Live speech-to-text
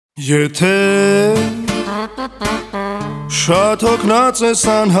Եթե շատ հոգնած ես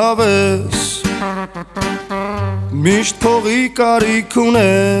անհավես Միշտ փողի կարիք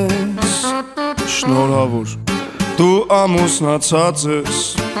ունես Շնորհավոր Դու ամուսնացած ես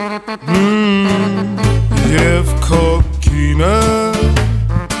Եվ քո կինը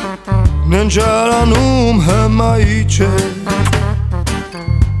Ննջարանում հմայի չէ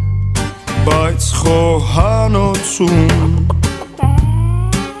Բայց խոհանոցում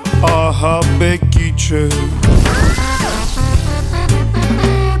Ահա բեկի չէ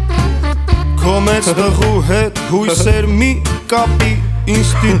Քո մեծ տղու հետ հույսեր մի կապի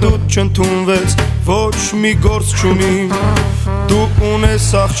Ինստիտուտ չընդունվեց ոչ մի գործ չունի Դու ունես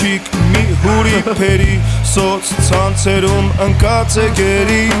աղջիկ մի հուրի փերի Սոց ցանցերում ընկած է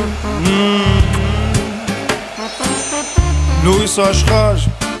գերի Լույս աշխարհ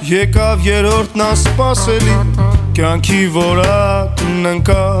եկավ երրորդն անսպասելի Կյանքի որակն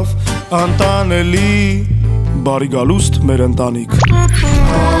ընկավ անտանելի Բարի գալուստ մեր ընտանիք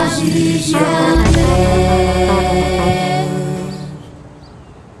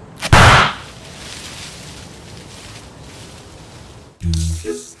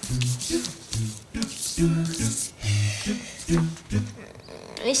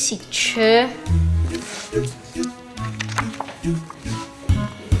Էսի չէ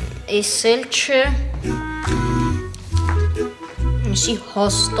Էս էլ չէ Էսի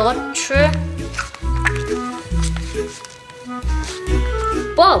հաստատ չէ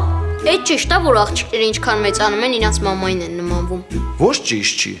Պապ, էդ ճիշտ է, որ աղջիկները ինչքան մեծանում են, իրենց մամային են նմանվում Ոչ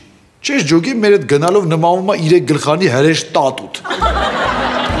ճիշտ չի Չես ջոգի մեր հետ գնալով նմանվում է իրեք գլխանի հրեշ տատուտ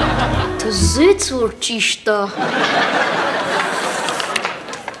Թզեց որ ճիշտ է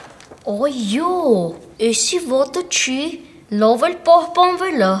Այո, էսի ոտը չի, լավ էլ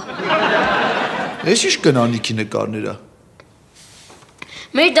պահպանվել է Ես ինչ կնանիքի նկարները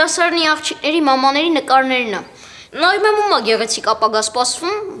Մեր դասարանի աղջիկների մամաների նկարներն է Նայում եմ ումա գեղեցիկ ապագա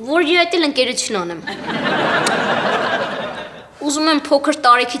սպասվում, որ իր հետ էլ ընկերություն անեմ Ուզում եմ փոքր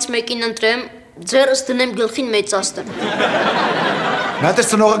տարեքից մեկին ընտրեմ, ձեռս դնեմ գլխին մեծաստը Մի հատ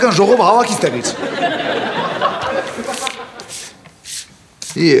ծնողական ժողովը հավաքից տեղից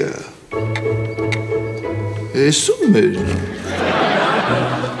Ես ում էր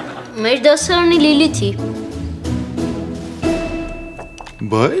Մեր դասարանի Լիլիթի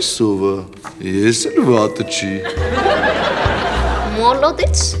Բա ես ովը, ես էլ վատը չի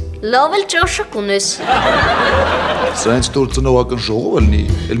Մոլոդից, լավ էլ ճաշակ ունես Սա ինձ տոր ծնողական ժողով ելնի,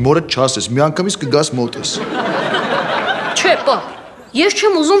 էլ մորդ չասես, մի անգամից կգաս մոտես Չէ, պա, ես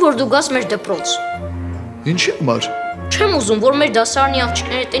չեմ ուզում, որ դու գաս մեր դպրոց Ինչի համար Չեմ ուզում, որ մեր դասարանի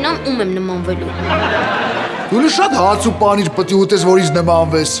աղջիկները տենան ում եմ նմանվելու Դու շատ հաց ու պանիր պտի ուտես, որ ինձ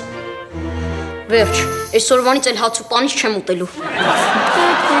նմանվես Վերջ, այսօրվանից էլ հաց ու պանիր չեմ ուտելու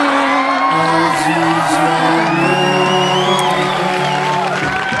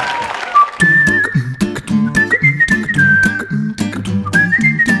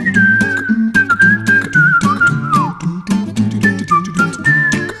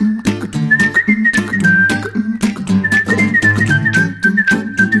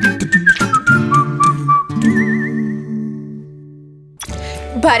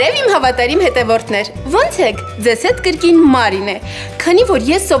Բարև իմ հավատարիմ հետևորդներ, ոնց եք, ձեզ հետ կրկին Մարին է, քանի որ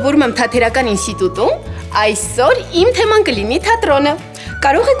ես սովորում եմ թատերական ինստիտուտում, այսօր իմ թեման կլինի թատրոնը,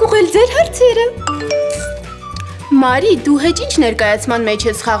 կարող եք ուղղել ձեր հարցերը։ Մարի, դու հեչ ինչ ներկայացման մեջ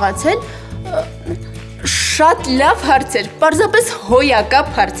ես խաղացել, շատ լավ հարց էր, պարզապես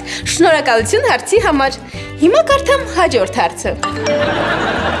հոյակապ հարց, շնորհակալություն հարցի համար, հիմա կարդամ հաջորդ հարցը։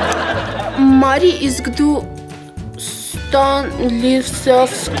 Մարի, իսկ դու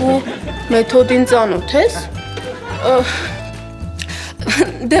Ստանլիսավսկու մեթոդին ծանոթ ես։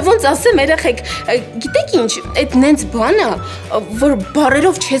 Դե ոնց ասեմ, երեխեք, գիտեք ինչ, այդ նենց բան է, որ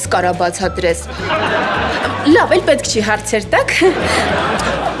բառերով չես կարա բացատրես։ Լավ, էլ պետք չի հարցեր տաք։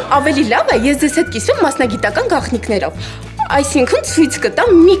 Ավելի լավ է, ես ձեզ հետ կիսվեմ մասնագիտական գաղտնիքներով։ Այսինքն ցույց կտամ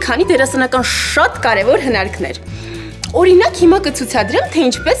մի քանի դերասանական շատ կարևոր հնարքներ։ Օրինակ հիմա կցուցադրեմ, թե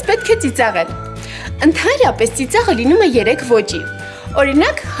ինչպես պետք է ծիծաղել։ Ընդհանրապես ծիծաղը լինում է 3 ոճի։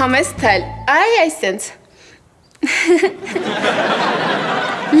 Օրինակ համեստ թել, այ այսենց։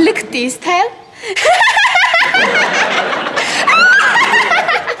 Լկտիս թել։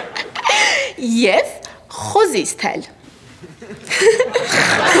 Եվ խոզիս թել։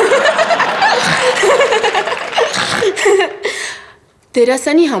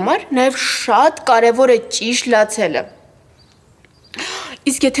 Դերասանի համար նաև շատ կարևոր է ճիշտ լացելը։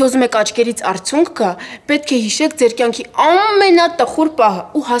 Իսկ եթե ուզում եք աչքերից արցունք գա, պետք է հիշեք ձեր կյանքի ամենատխուր պահը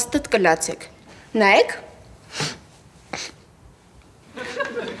ու հաստատ կլացեք։ Նայեք։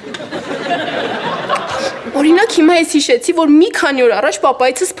 Օրինակ հիմա ես հիշեցի, որ մի քանի օր առաջ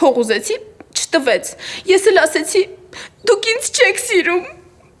պապայիցս փող ուզեցի, չտվեց։ Ես էլ ասեցի, դուք ինձ չեք սիրում։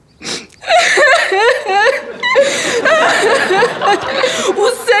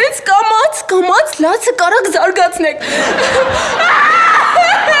 Ու սենց կամաց լացը կարակ զարգացնեք։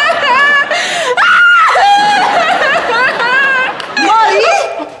 Մարի,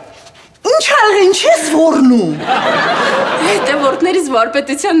 ինչ աղ ինչ ես որնում։ Հետե որդներից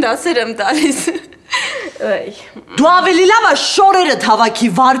վարպետության դասեր եմ տալիս։ Դու ավելի լավ է շորերդ հավաքի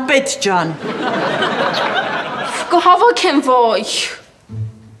վարպետ ջան։ Կհավաքեմ ոյ։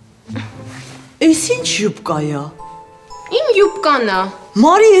 Էս ինչ յուբկա է։ Իմ յուբկան է։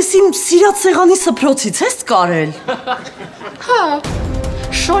 Մարի, ես իմ սիրած սեղանի սփռոցից ես կարել։ Հա։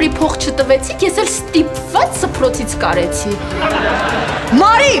 Շորի փող չտվեցիք, ես էլ ստիպված սփռոցից կարեցի։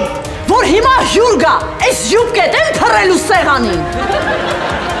 Մարի, որ հիմա հյուր գա, այս յուբկետ եմ փռելու սեղանին։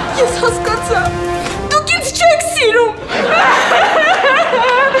 Ես հասկացա։ Դուք ինձ չեք սիրում։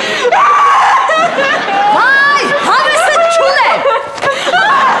 Վայ, հավեսդ չունեմ։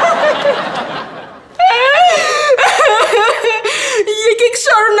 Եկեք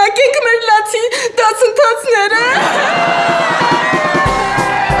շարունակենք մեր լացի դասընթացները։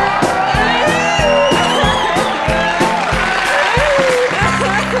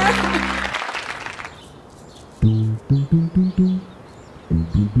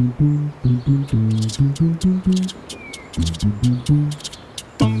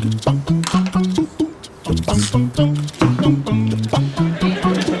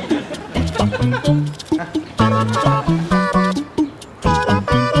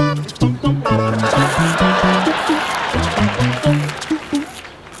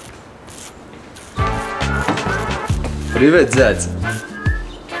 Привет, зять։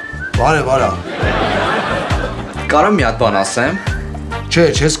 Բարը։ Կարամ մի հատ բան ասեմ։ Չէ,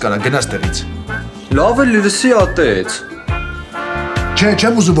 չես կարա, գնաս տեղից։ Լավ է լսի ատեց։ Չէ,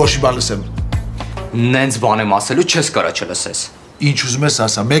 չեմ ուզում ոչ մի բան լսեմ։ Նենց բան եմ ասելու, չես կարա չլսես։ Ինչ ուզում ես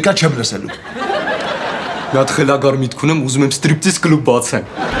ասա, մեկա չեմ լսելու։ Մի հատ խելագար միտք ունեմ, ուզում եմ ստրիպտիզ կլուբ բացեմ։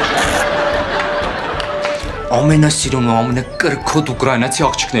 Ամենասիրուն ու ամենակրքոտ ուկրաինացի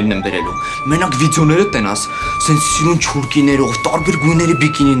աղջիկներն եմ բերելու։ Մենակ վիդեոները տենաս, սենց սիրուն չուրկիներով, տարբեր գույների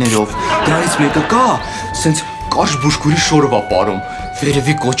բիկինիներով։ Դրանից մեկը կա, սենց կարճ բուժքուրի շորով ա պարում։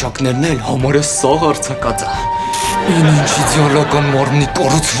 Վերևի կոճակներն էլ համարյա սաղ արձակած է։ Ինչ իդեալական մարմնի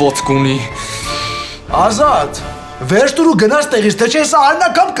կառուցվածք ունի։ Ազատ, վերջ տուր ու գնաս տեղից, թե չէ սա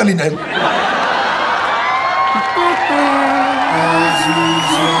աննական կլիներ։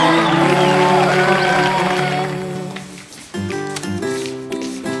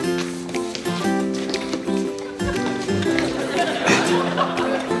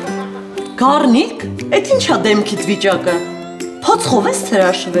 Գառնիկ, էդ ինչա դեմքիդ վիճակը։ Փոցխով ես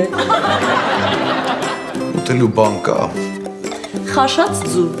թրաշվել։ Ուտելու բան կա։ Խաշած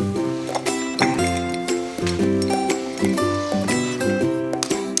ձու։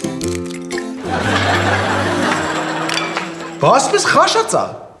 Բա ասպես խաշած է։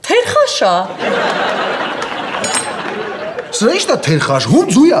 Թերխաշա։ Սա ի՞նչն է թերխաշ,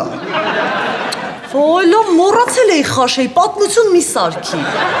 հունձու է։ Ոյ, լավ մոռացել էի խաշեի, պատմություն մի սարքի։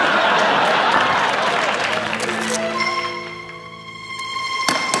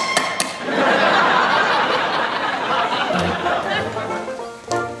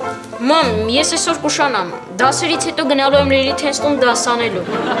 Մամ, ես այսօր կուշանամ, դասերից հետո գնալու եմ Լիլիթենց տուն դասանելու։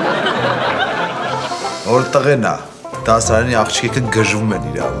 Որ տղեն է, դասարանի աղջիկը գժվում են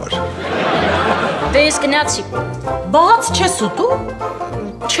իր համար։ Դե ես գնացի։ Բահաց չես ուտում։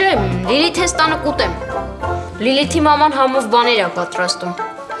 Չէ, Լիլիթենց տանը կուտեմ։ Լիլիթի մաման համով բաներ է պատրաստում։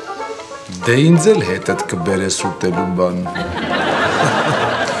 Դե ինձ էլ հետդ կբերես ուտելու բան։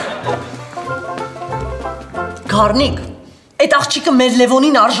 Գառնիկ, այդ աղջիկը մեր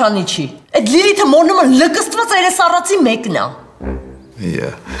Լևոնին արժանի չի։ Այդ Լիլիթը մորնումը լկստված երես առածի մեկն է։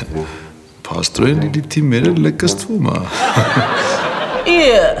 Փաստորեն Լիլիթի մերը լկստվում է։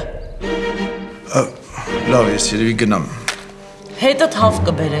 Լավ, ես երևի գնամ։ Հետդ հավ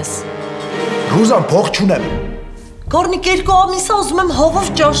կբերես։ Ռուզան, փող չունեմ։ Գառնիկ, 2 ամիսա ուզում եմ հավով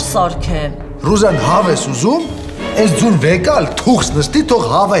ճաշ սարքեմ։ Ռուզան, հավ ես ուզում, այս ձուն վեկալ, թուղս նստի, թող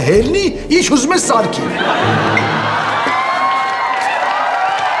հավը հելնի, ինչ ուզում ես սարքի։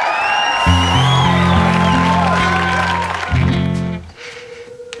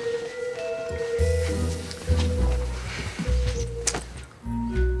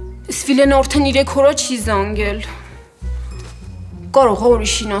 Սվիլեն արդեն 3 օր չի զանգել։ Կարող է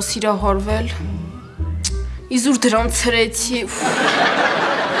ուրիշին ասիրահարվել։ Իզուր դրան ցրեցի։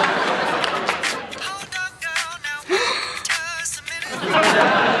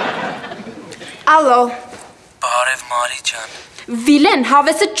 Ալո։ Բարև Մարի ջան։ Վիլեն,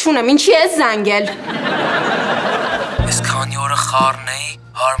 հավեսը չունեմ, ինչի ես զանգել։ Ես քանի օրը խառն էի,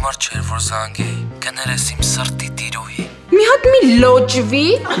 հարմար չէր որ զանգեի։ Կներես իմ սրտի տիրոհի։ Մի հատ մի լոջվի։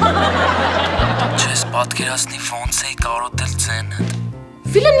 Չես պատկերացնի ոնց էի կարոտել ձենդ։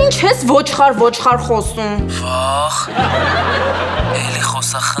 Վիլեն, ինչ ես ոչխար խոսում։ Վախ։ Էլի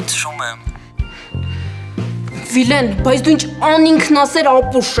խոսախնդրում եմ։ Վիլեն, բայց դու ինչ անինքնասեր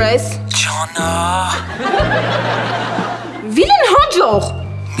ապուշ ես։ Ջանա։ Վիլեն, հաջող։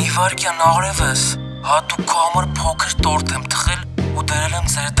 Մի վարկյան առևս, հատուկ քո համար փոքր տորտ եմ թխել ու դրել եմ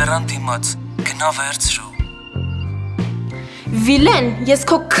ձեր դռան դիմաց։ Գնա վերցրու։ Վիլեն, ես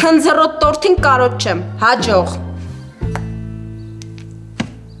քո քնձռոտ տորթին կարոտ չեմ, հաջող։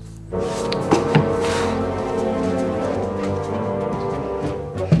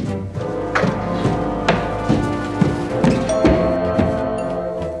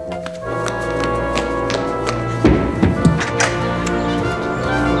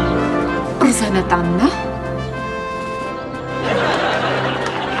 Ռուզանա տաննա։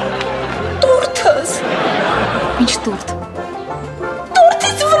 Տորթս։ Ինչ տորթ։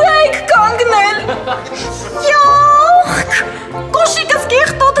 Տորթից վրա եք կանգնել։ Յախ, կոշիկս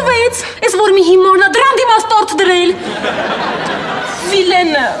կեղտոտվեց։ Ես որ մի հիմորնա դրան դիմաց տորթ դրել։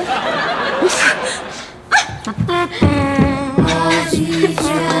 Վիլենը։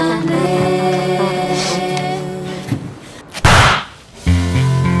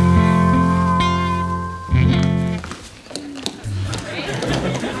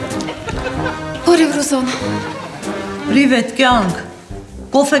 Բարև Ռուզանա։ Պրիվետ կյանք։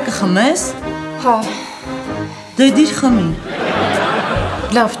 Կոֆե կխմես։ Հա։ Դե դիր խմի։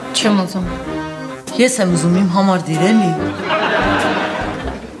 Լավ, չեմ ուզում։ Ես եմ ուզում իմ համար դիր էլի։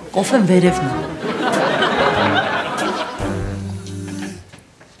 Կոֆեն վերևն է։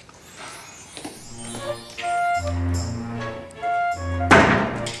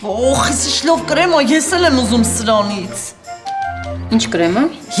 Օխ, իսիշլով կրեմա, ես էլ եմ ուզում սրանից։ Ինչ կրեմա։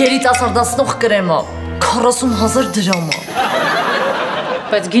 Երիտասարդացնող կրեմա, 40,000 դրամա։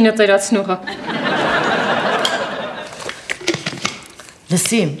 Բայց գինը ծերացնողը։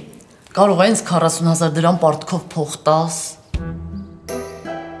 Լսի, կարող է ինձ 40,000 դրամ պարտքով փող տաս։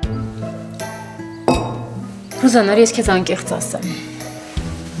 Ռուզանա, ես քեզ անկեղծ ասեմ։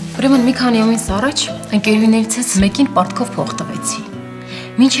 Ուրեմն մի քանի ամիս առաջ ընկերուհիներիցս մեկին պարտքով փող տվեցի։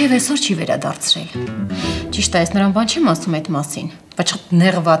 Մինչև այսօր չի վերադարձրել։ Ճիշտ է, ես նրան բան չեմ ասում այդ մասին, բայց շատ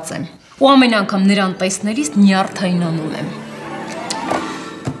նեղված եմ։ Ու ամեն անգամ նրան տեսնելիս նյարդայնանում եմ։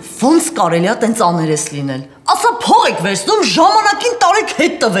 Ոնց կարելի է տենց աներես լինել։ Ասա փող եք վերցնում, ժամանակին տարեք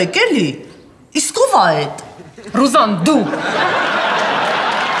հետ տվեք էլի։ Իսկ ով է այդ։ Ռուզան, դու։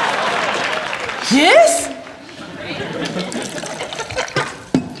 Ես։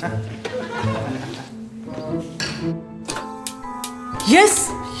 Ես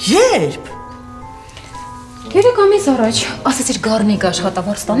երբ։ 3 ամիս առաջ ասեցիր Գառնիկը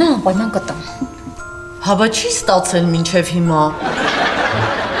աշխատավարձ ստանա, անպայման կտամ։ Հավա չի ստացել մինչև հիմա։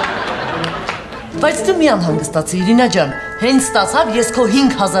 Բայց դու մի անհանգստացի, Իրինա ջան, հենց ստացավ, ես քո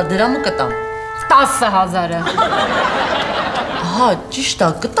 5,000 դրամը կտամ։ 10,000-ը։ Ահա, ճիշտ է,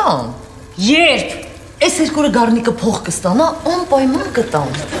 կտամ։ Երբ։ Այս երկու օրը Գառնիկը փող կստանա, անպայման կտամ։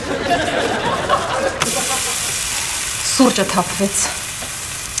 Սուրճը թափվեց։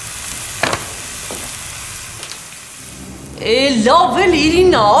 Լավ էլ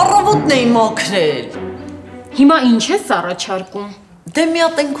Իրինա, առավոտն էի մաքրել։ Հիմա ինչ ես առաջարկում։ Դե մի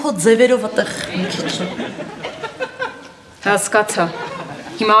հատ են քո ձևերով այդեղ մի քիչ։ Հասկացա։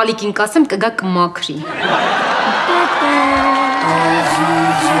 Հիմա ալիկին կասեմ կգա կմաքրի։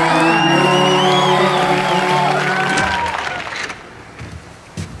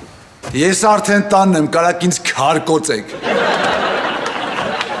 Ես արդեն տանն եմ, կարաք ինձ քարկոծեք։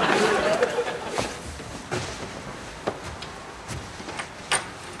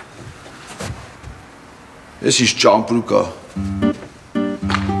 Ես ինչ ճամպրուկ է։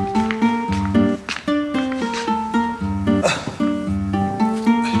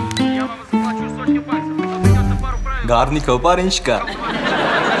 Գառնիկը, բար ինչ կա։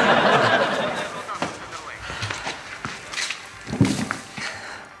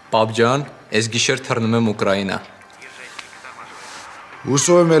 Պապ ջան, ես գիշեր թռնում եմ Ուկրաինա։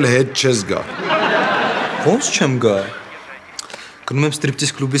 Հուսով եմ էլ հետ չես գա։ Ոնց չեմ գա։ Գնում եմ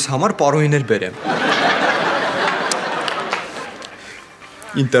ստրիպտիզ կլուբիս համար պարուհիներ բերեմ։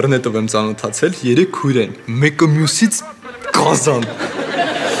 Ինտերնետով եմ ծանոթացել 3 քույր են, մեկը մյուսից գազան։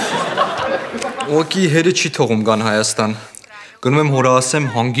 Ոքի հերը չի թողում գան Հայաստան։ Գնում եմ հորը ասեմ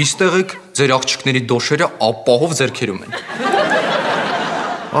հանգիստ եղեք, ձեր աղջիկների դոշերը ապահով ձեռքերում են։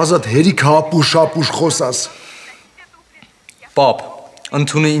 Ազատ հերիք հապուշ խոսաս։ Պապ,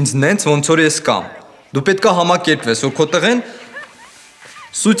 ընդունի ինձ նենց ոնց որ ես կամ։ Դու պետքա համակերպվես, որ քո տղեն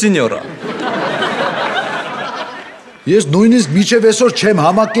սուտինյորա։ Ես նույնիսկ միջև այսօր չեմ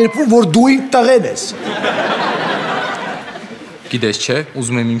համակերպվում, որ դու ինձ տղեն ես։ Գիտես չէ,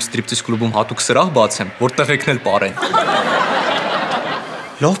 ուզում եմ իմ ստրիպտիզ կլուբում հատուկ սրահ բացեմ, որ տղեկն էլ պարեն։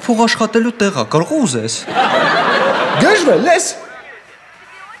 Լավ փող աշխատելու տեղ է, կարող ուզես։ Գժվել ես։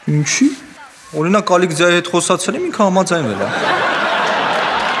 Ինչի՞։ Օրինակ Ալեքսիայի հետ խոսացել եմ, ինքը համաձայնվել է։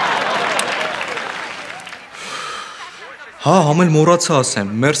 Հա, համել մոռացա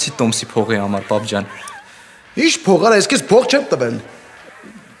ասեմ, մերսի Տոմսի փողի համար, պապ ջան։ Ինչ փող արա, ես քեզ փող չեմ տվել։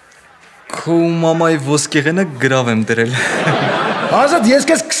 Քո մամայի ոսկեղենը գրավ եմ դրել։ Ազատ, ես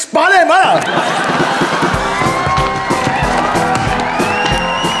քեզ կսպանեմ, արա։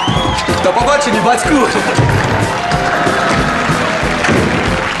 До побачення, батьку!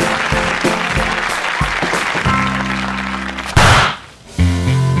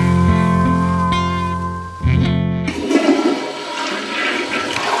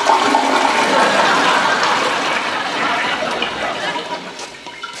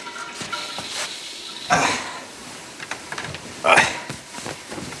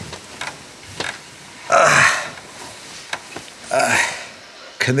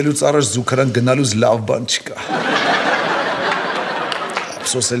 Քնելուց առաջ զուգարան գնալուց լավ բան չկա։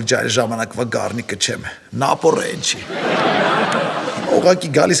 Ափսոսել ջայր ժամանակվա Գառնիկը չեմ, նապորը են չի։ Ուղղակի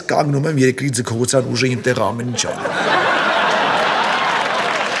գալիս կանգնում եմ երկրի ձգողության ուժը իմ տեղը ամեն ինչ անում։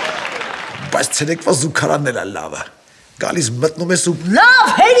 Բայց ցերեկվա զուգարանն էլ լավը։ Գալիս մտնում ես ու Լավ,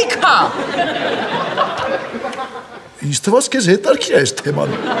 հերիքա։ Ինչ թվաց քեզ հետարքի է այս թեման։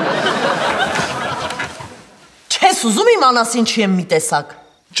 Չես ուզում իմանաս ինչի եմ մի տեսակ։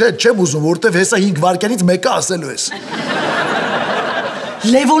 Չէ, չեմ ուզում, որտեվ հեսա 5 վայրկյանից մեկը ասելու ես։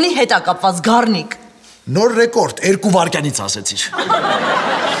 Լևոնի հետ է կապված Գառնիկ։ Նոր ռեկորդ 2 վայրկյանից ասեցիր։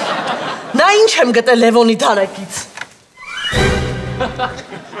 Նա ինչ եմ գտել Լևոնի դարակից։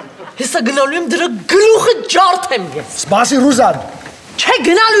 Հեսա գնալու եմ դրա գլուխը ջարդեմ ես։ Սպասի Ռուզան։ Չէ,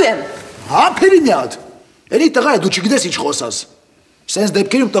 գնալու եմ։ Հապերի մի հատ։ Էլի տղա է, դու չգիտես ինչ խոսաս։ Սենց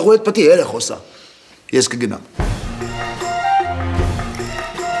դեպքերում տղու հետ պետք է հերը խոսա։ Ես կգնամ։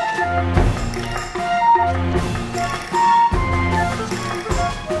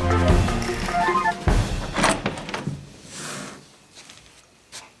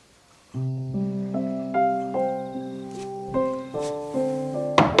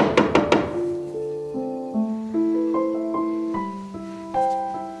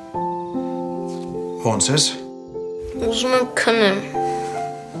 Ոնց ես։ Ուզում եմ քնեմ։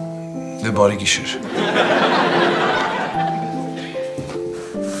 Դե բարի գիշեր։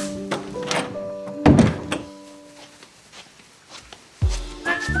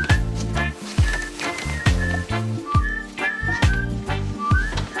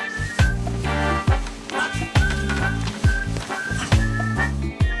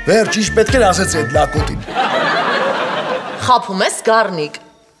 Վերջ, ինչ պետք էր ասեցի այդ լակոտին։ Խափում ես Գառնիկ։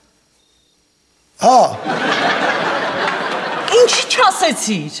 Հա։ Ինչի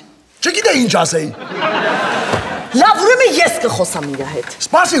չասեցիր։ Չգիտեի ինչ ասեի։ Լավ, ուրեմն ես կխոսամ իր հետ։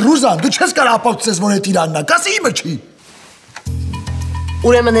 Սպասի Ռուզան, դու չես կարող ապացուցես, որ այդ Իրանն է, կասի իմը չի։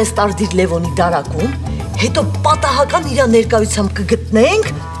 Ուրեմն ես տարդիր Լևոնի դարակում, հետո պատահական իր ներկայությամբ կգտնենք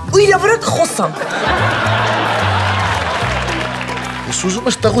ու իր վրա կխոսանք։ Ես ուզում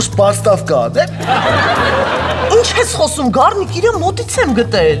ես տղուս պատստավ կա, դե։ Ինչ ես խոսում, Գառնիկ իր մոտից եմ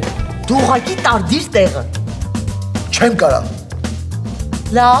գտել։ Դու ուղղակի տարդիր տեղը։ Չեմ կարա։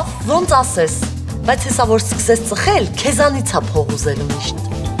 Լավ, ոնց ասես, բայց հեսա որ սկսես ծխել, քեզանից է փող ուզելու միշտ։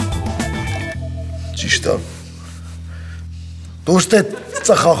 Ճիշտ է։ Դուրս դե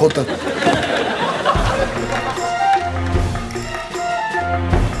ծխախոտը։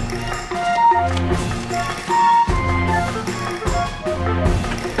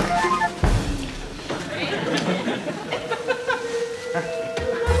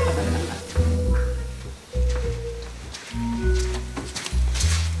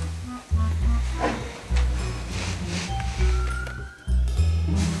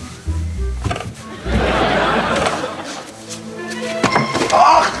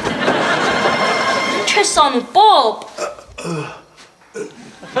 Սանու, պապ։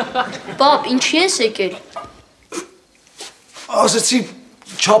 Պապ, ինչի ես եկել։ Ասեցի,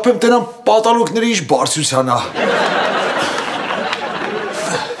 չապեմ տենամ պատալուկների ինչ բարձրության է։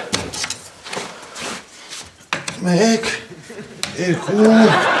 Մեկ, երկու,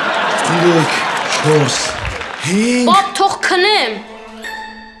 երեք, չորս, հինգ։ Պապ, թող քնեմ։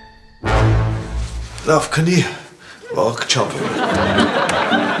 Լավ քնի, վաղ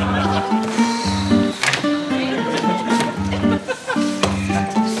կչապեմ։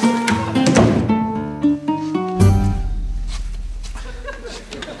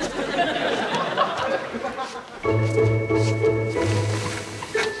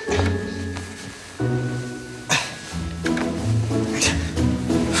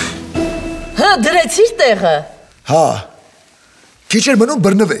 Գտեցիր տեղը։ Հա։ Քիչ էր մնում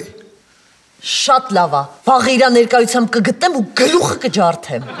բռնվեի։ Շատ լավ է։ Վաղ իրա ներկայությամբ կգտնեմ ու գլուխը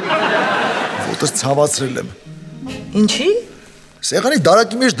կջարդեմ։ Ոտս ցավացրել եմ։ Ինչի։ Սեղանի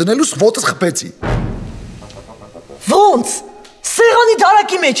դարակի մեջ դնելուց ոտս խփեցի։ Ոնց։ Սեղանի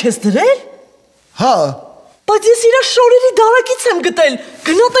դարակի մեջ ես դրել։ Հա։ Բայց ես իրա շորերի դարակից եմ գտել։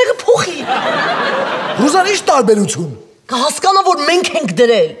 Գնա տեղը փոխի։ Ռուզան, ի՞նչ տարբերություն։ Կհասկանա, որ մենք ենք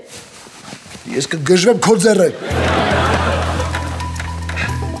դրել։ Ես կգժվեմ քո ձեռը։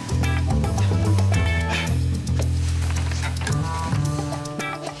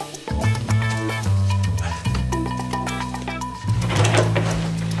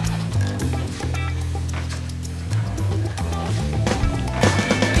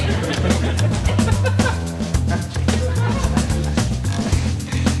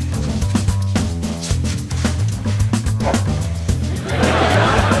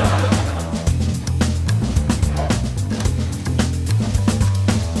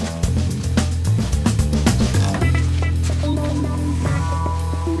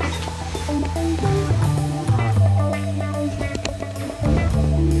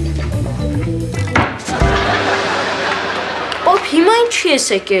 Ես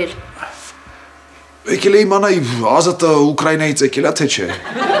եկել։ Եկել է իմանայի Ազատը Ուկրաինայից եկել է, թե չէ։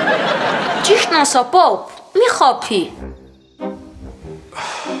 Ճիշտն ասա, պապ, մի խափի։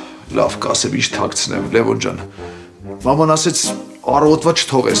 Լավ, կասեմ ինչ թաքցնեմ, Լևոն ջան։ Մաման ասեց առավոտվա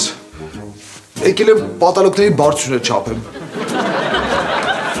չթողես։ Եկել եմ պատալոկների բարձրությունը չափեմ։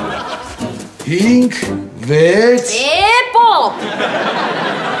 5, 6 պապ։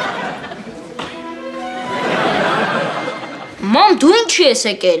 Մամ, դու ինչի ես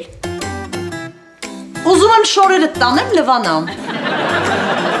եկել։ Ուզում եմ շորերը տանեմ Լևանամ։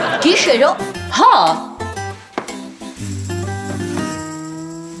 Գիշերով։ Հա։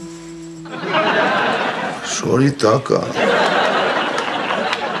 Շորի տակա։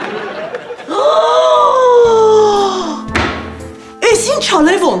 Էս ինչա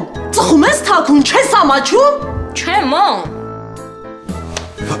Լևոն, ծխում ես թաքուն, չես ամաչում։ Չէ, մամ։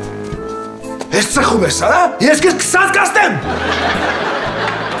 Ես ծխում ես, հա? Ես կսած կաստեմ։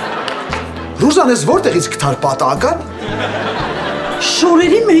 Ռուզան, ես որտեղից կթար պատահական։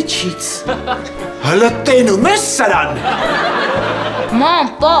 Շորերի մեջից։ Հələ տենում ես սրան։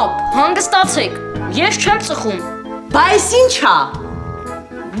 Մամ, պապ, հանգստացեք։ Ես չեմ ծխում։ Բայց ինչա։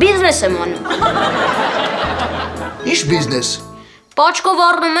 Բիզնես եմ անում։ Ինչ բիզնես։ Պաչկով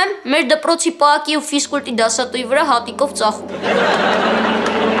առնում եմ, մեր դպրոցի պահակի ու ֆիզկուլտի դասատուի վրա հատիկով ծախում։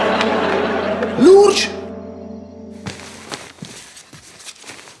 Լուրջ։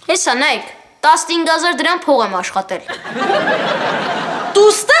 Հեսա նայք, 15,000 դրամ փող եմ աշխատել։ Դու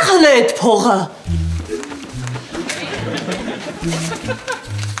ստեղ հլե էդ փողը։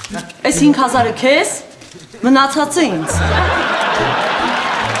 Այս 5,000-ը քեզ, մնացածը ինձ։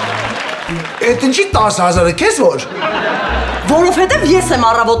 Էդ ինչի 10,000-ը քեզ որ։ Որովհետև ես եմ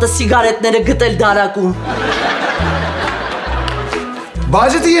առավոտը սիգարետները գտել դարակում։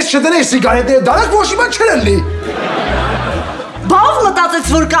 Բայց եթե ես չդնեի սիգարետները դարակ, ոչ իման չեր ըլլի։ Բա ով մտածեց,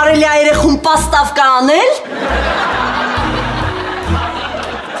 որ կարելի է երեխուն պաստավկա անել։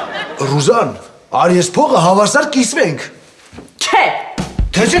 Ռուզան, արի ես փողը հավասար կիսվենք։ Չէ։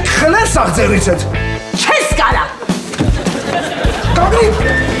 Թե չէ կխլեմ սաղ ձեռիցդ։ Չես կարա։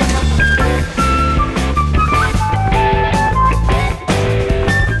 Կագրի։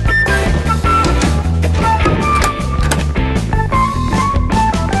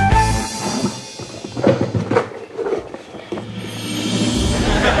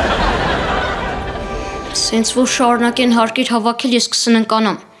 Սենց որ շարունակեն հարկեր հավաքել, ես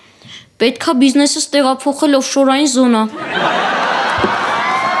կսննկանամ։ Պետքա բիզնեսս տեղափոխել օֆշորային զոնա։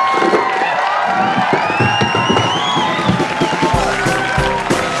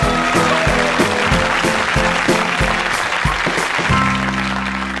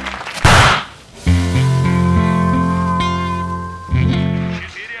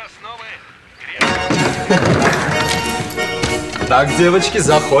 Так, девочки,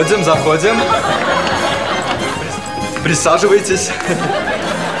 заходим. Присаживайтесь.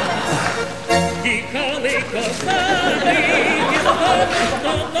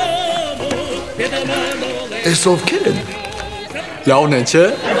 Էս ովքեր են։ Լավն են, չէ՞։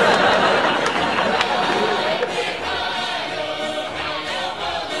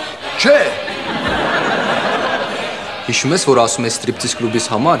 Չէ։ Հիշում ես, որ ասում ես ստրիպտիզ կլուբից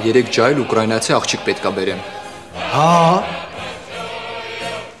համար 3 ջայլ ուկրաինացի աղջիկ պետքա բերեմ։ Հա։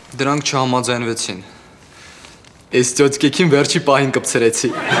 Դրանք չհամաձայնվեցին։ Այս тётькекին վերջի պահին կպցրեցի։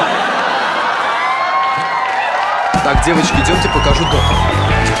 Так, девочки, идемте покажу дом.